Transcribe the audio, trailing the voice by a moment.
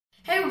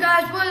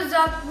guys, what is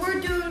up? We're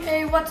doing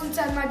a what's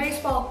inside my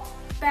baseball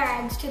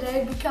bags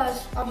today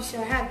because obviously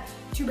I have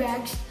 2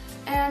 bags.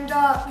 And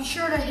be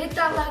sure to hit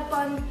that like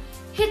button,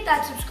 hit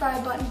that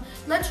subscribe button.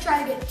 Let's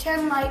try to get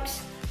 10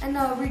 likes and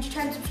reach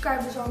 10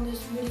 subscribers on this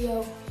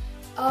video.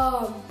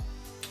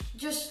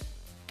 Just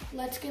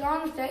let's get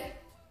on with it.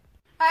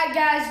 Alright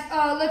guys,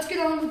 let's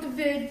get on with the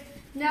vid.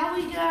 Now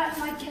we got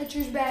my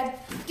catcher's bag.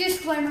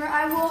 Disclaimer,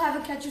 I will have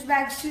a catcher's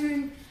bag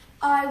soon.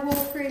 I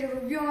will create a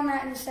review on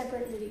that in a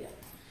separate video.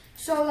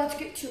 So let's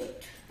get to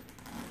it.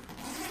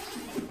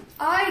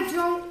 I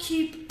don't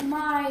keep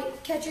my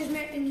catcher's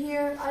mitt in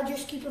here. I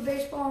just keep a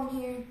baseball in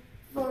here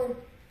for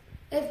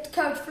if the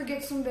coach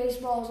forgets some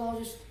baseballs, I'll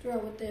just throw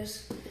with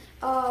this.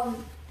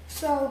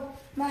 So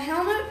my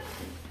helmet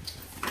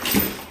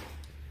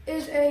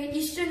is a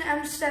Easton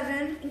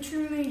M7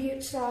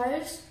 intermediate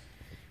size,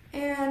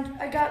 and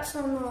I got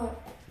some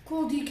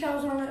cool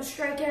decals on it, a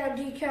strikeout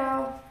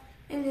decal,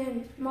 and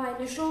then my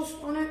initials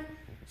on it,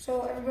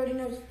 so everybody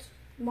knows it's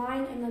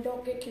mine and I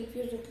don't get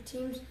confused with the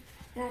teams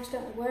and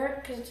accidentally wear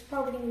it because it's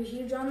probably going to be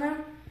huge on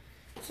them.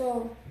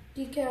 So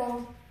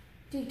decal,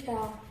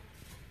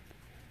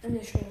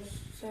 initials,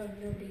 so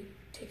nobody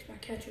takes my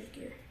catcher's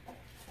gear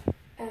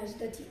as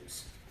the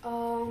teams.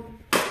 Onto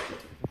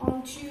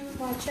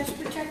my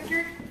chest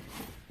protector.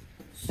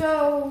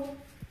 So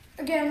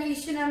again,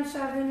 Easton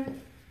M7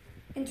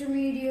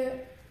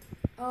 intermediate.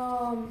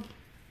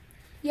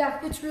 Yeah,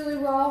 fits really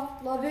well.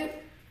 Love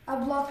it. I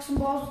blocked some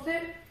balls with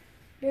it.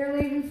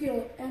 Barely even feel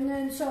it. And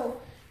then so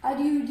I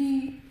do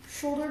the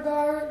shoulder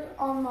guard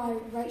on my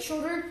right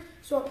shoulder,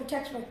 so it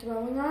protects my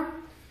throwing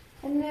arm.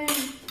 And then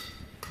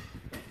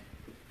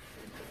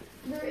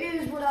there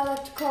is what I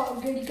like to call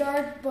a goodie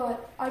guard,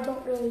 but I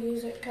don't really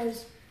use it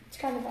because it's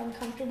kind of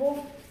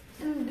uncomfortable.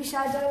 And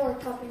besides, I wear a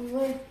cup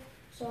anyway,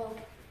 so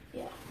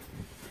yeah.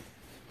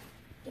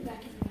 Get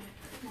back in the bag.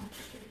 No,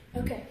 just kidding.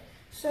 Okay,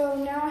 so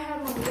now I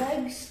have my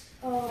legs.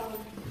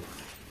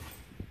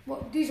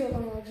 Well, these are my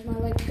legs, my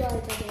leg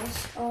guards, I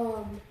guess.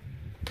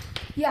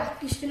 Yeah,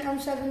 Easton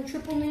M7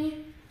 triple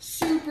knee,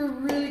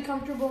 really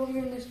comfortable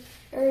here in this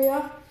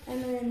area,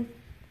 and then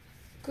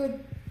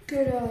good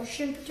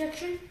shin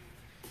protection.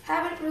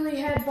 Haven't really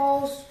had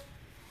balls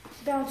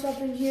bounce up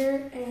in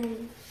here,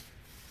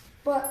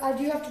 but I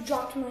do have to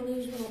drop to my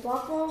knees when I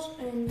block balls,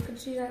 and you can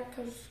see that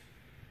because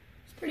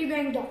it's pretty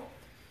banged up.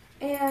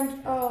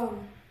 And oh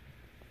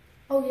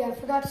yeah, I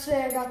forgot to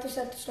say I got this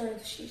at the start of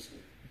the season.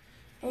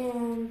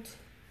 And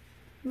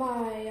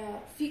my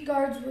feet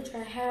guards, which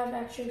I have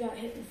actually got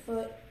hit in the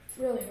foot,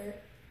 really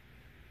hurt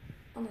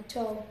on the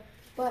toe,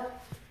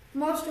 but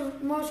most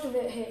of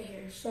it hit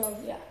here. So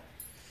yeah,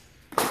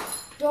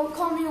 don't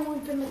call me a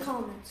wimp in the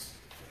comments.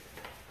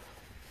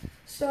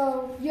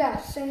 So yeah,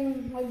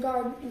 same leg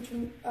guard,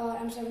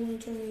 M7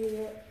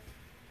 intermediate.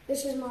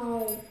 This is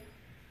my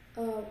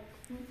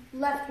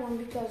left one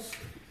because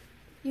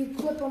you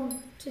clip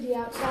them to the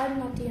outside,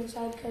 not the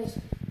inside, because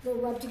they'll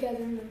rub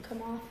together and then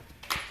come off.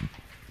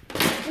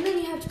 And then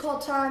you have to call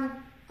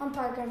time.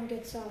 Umpire kind of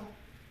gets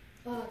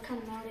kind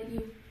of mad at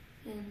you,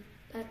 and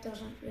that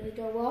doesn't really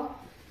go well.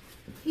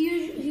 He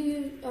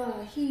usually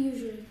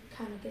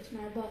kind of gets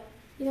mad, but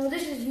you know,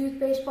 this is youth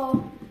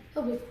baseball.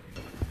 He'll be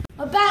fine.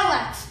 A Battle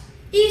Axe,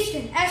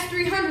 Easton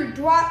S300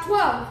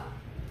 12,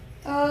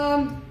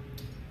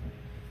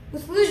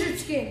 with lizard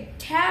skin.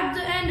 Tab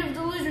the end of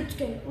the lizard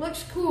skin. It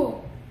looks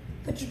cool,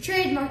 but you're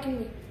trademarking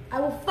me. I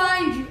will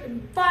find you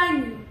and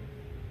fine you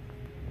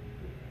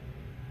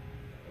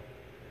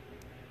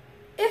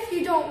if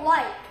you don't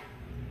like.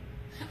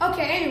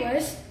 Okay,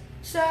 anyways,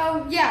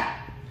 so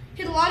yeah,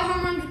 hit a lot of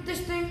home runs with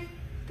this thing.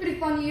 Pretty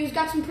fun to use.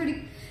 Got some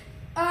pretty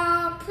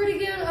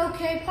good,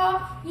 okay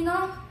pop, you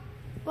know,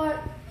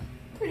 but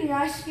pretty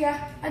nice.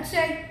 Yeah, I'd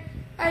say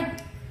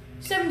I'd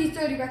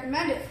 70-30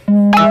 recommend it.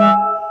 On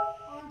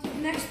to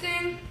the next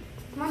thing,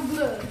 my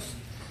gloves,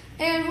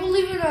 and we'll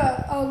leave it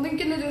a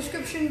link in the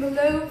description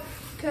below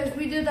because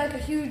we did like a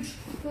huge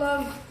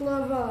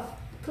glove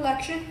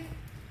collection.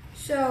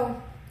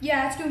 So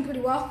yeah, it's doing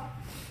pretty well.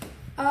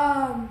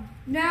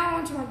 Now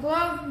onto my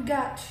glove. We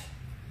got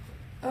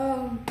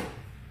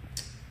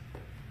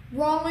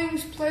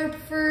Rawlings Player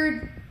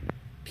Preferred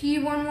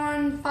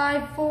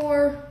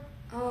P1154.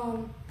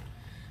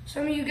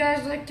 Some of you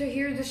guys like to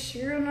hear the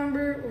serial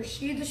number or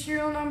see the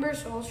serial number,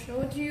 so I'll show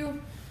it to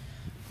you.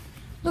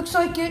 Looks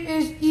like it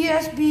is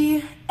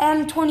ESB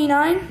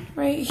M29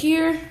 right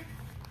here.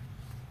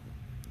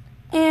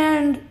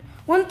 And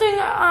one thing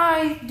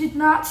I did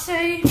not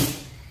say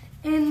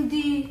in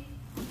the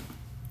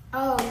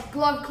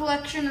glove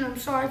collection, and I'm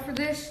sorry for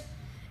this,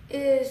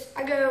 is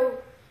I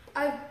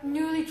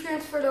newly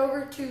transferred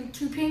over to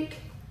 2-pink,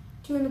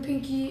 2 in the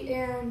pinky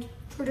and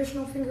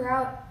traditional finger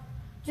out.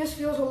 Just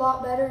feels a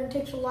lot better and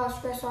takes a lot of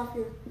stress off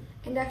your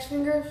index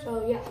finger.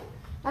 So yeah,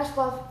 nice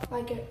glove,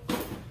 like it.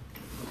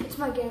 It's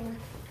my gamer.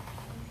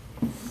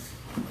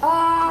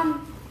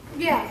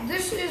 Yeah,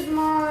 this is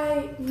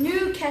my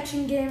new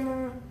catching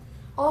gamer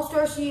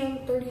All-Star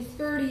CM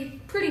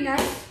 3030. Pretty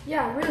nice.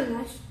 Yeah, really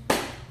nice.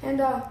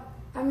 And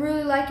I'm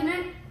really liking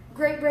it.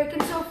 Great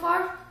break-in so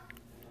far.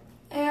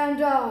 And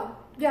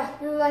yeah,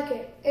 really like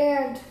it.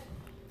 And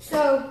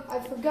so I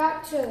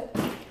forgot to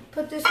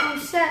put this on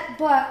set,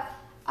 but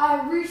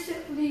I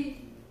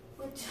recently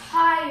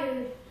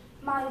retired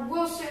my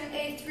Wilson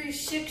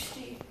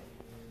A360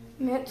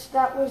 mitts.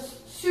 That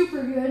was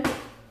super good.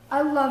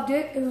 I loved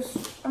it. It was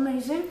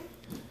amazing.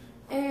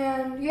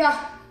 And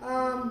yeah,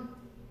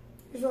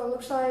 here's what it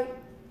looks like.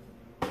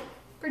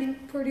 Pretty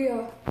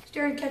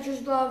steering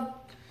catcher's glove,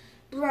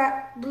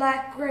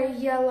 black, gray,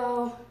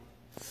 yellow,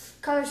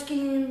 color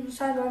scheme,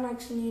 signed by Mike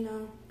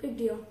Sanino. Big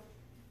deal.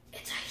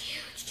 It's a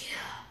huge deal.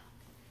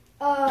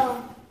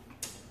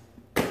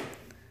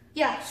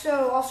 Yeah,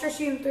 so All-Star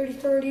Team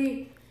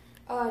 30-30,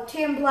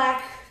 tan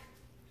black,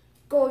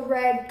 gold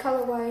red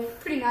colorway.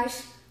 Pretty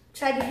nice.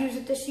 Excited to use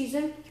it this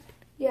season.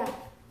 Yeah.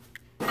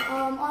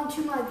 On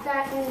to my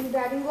bat and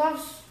batting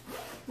gloves.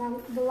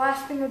 The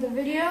last thing of the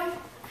video,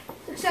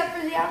 except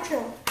for the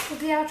outro. But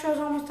the outro is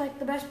almost like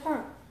the best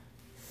part.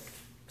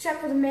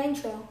 Except for the main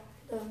show,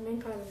 the main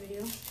part of the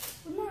video.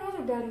 Where'd my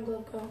other batting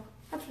glove go?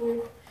 That's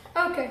weird.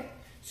 Okay,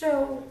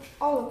 so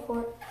I'll look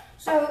for it.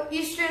 So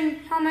Eastern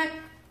helmet,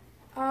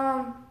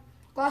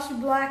 glossy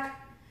black.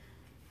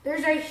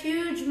 There's a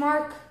huge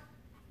mark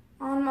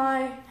on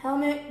my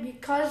helmet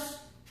because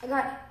I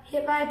got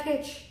hit by a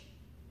pitch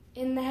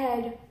in the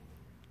head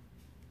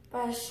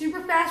by a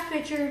super fast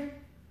pitcher.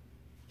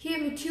 He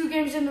hit me 2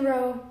 games in a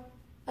row.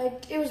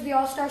 Like, it was the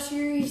All-Star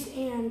Series,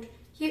 and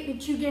he hit me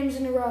 2 games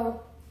in a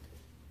row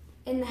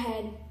in the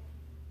head.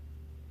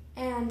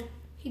 And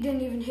he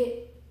didn't even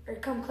hit or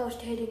come close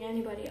to hitting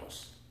anybody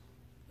else,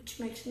 which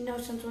makes no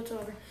sense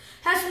whatsoever.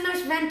 Has some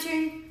nice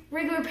venting,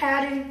 regular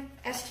padding,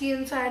 ST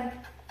inside,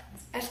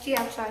 ST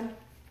outside.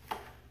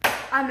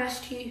 I'm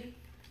ST,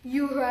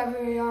 you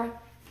whoever you are,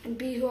 and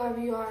be whoever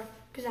you are,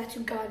 because that's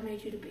who God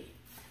made you to be.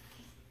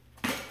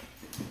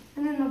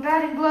 And then my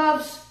batting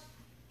gloves,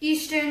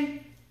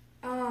 Easton,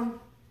 I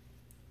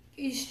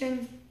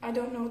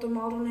don't know the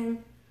model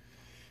name.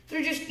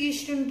 They're just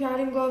Easton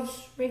batting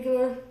gloves,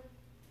 regular.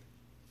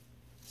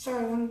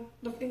 Sorry, when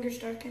the fingers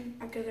darken.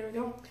 Okay, there we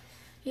go.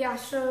 Yeah,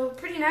 so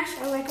pretty nice.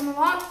 I like them a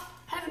lot.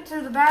 Haven't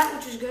threw the bat,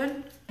 which is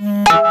good.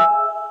 Yeah.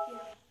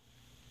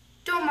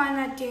 Don't mind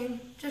that ding.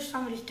 Just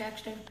somebody's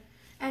texting.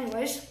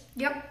 Anyways,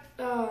 yep.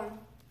 Oh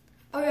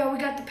yeah, we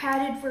got the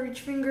padded for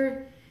each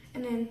finger,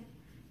 and then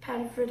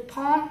padded for the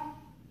palm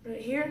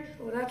right here.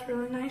 So that's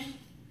really nice.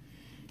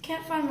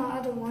 Can't find my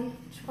other one.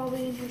 It's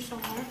probably in here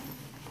somewhere.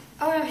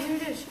 Oh yeah, here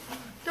it is.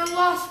 The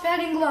lost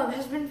batting glove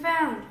has been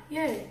found.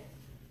 Yay.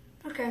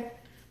 Okay,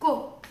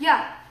 cool.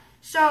 Yeah,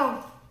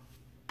 so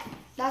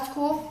that's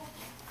cool.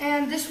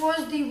 And this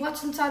was the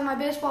what's inside my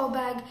baseball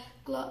bag,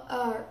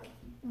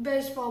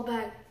 baseball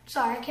bag.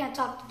 Sorry, I can't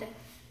talk today.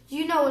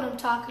 You know what I'm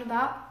talking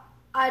about.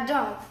 I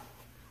don't.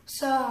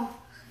 So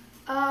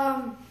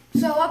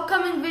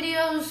upcoming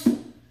videos,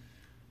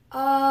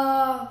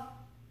 I'll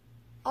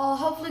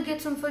hopefully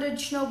get some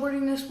footage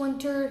snowboarding this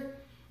winter,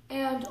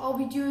 and I'll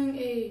be doing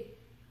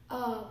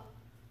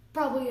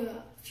probably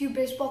a few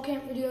baseball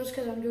camp videos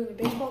because I'm doing a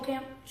baseball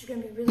camp, which is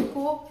going to be really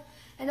cool.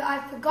 And I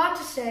forgot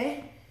to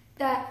say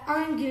that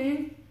I'm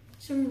getting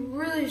some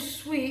really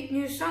sweet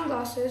new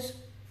sunglasses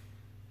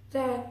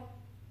that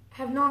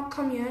have not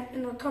come yet,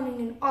 and are coming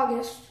in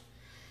August.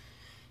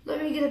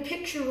 Let me get a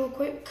picture real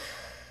quick.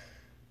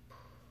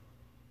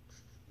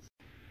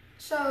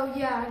 So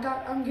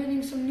yeah, I'm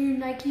getting some new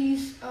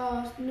Nikes,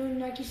 new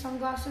Nike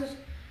sunglasses.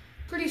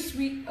 Pretty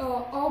sweet,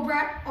 all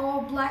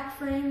black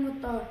frame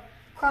with the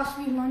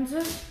crossfeed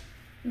lenses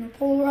and the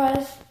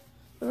polarized.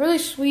 They're really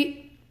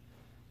sweet.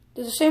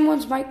 They're the same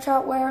ones Mike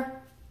Trout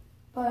wear,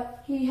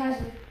 but he has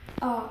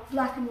a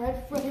black and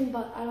red frame,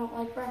 but I don't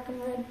like black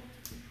and red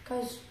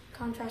because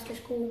contrast is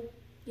cool.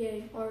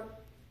 Yay, art.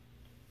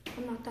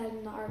 I'm not that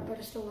into art, but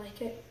I still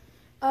like it.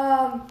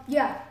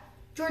 Yeah.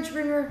 George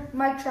Springer,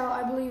 Mike Trout,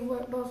 I believe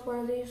both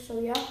wear these, so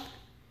yeah.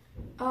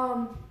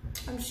 I'm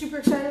super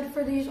excited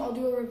for these. I'll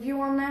do a review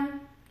on them.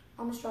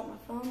 I almost dropped my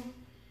phone.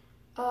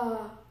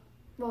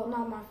 Well,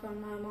 not my phone,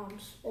 my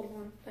mom's old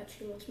one that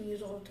she lets me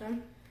use all the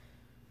time.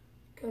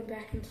 Go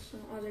back into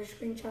some other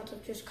screenshots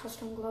of just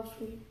custom gloves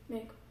we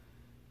make.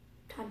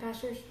 Time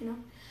passers, you know.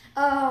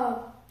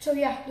 So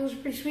yeah, those are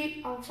pretty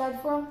sweet. I'm excited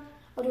for them.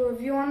 I'll do a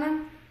review on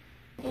them.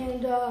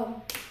 And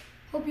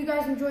hope you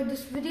guys enjoyed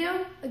this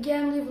video.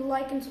 Again, leave a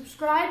like and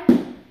subscribe.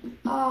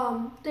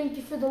 Thank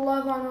you for the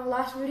love on our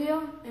last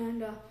video,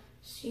 and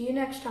see you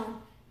next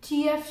time.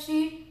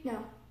 TFC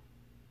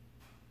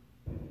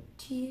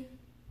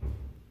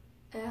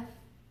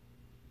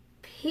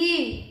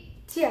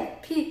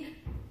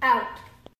out.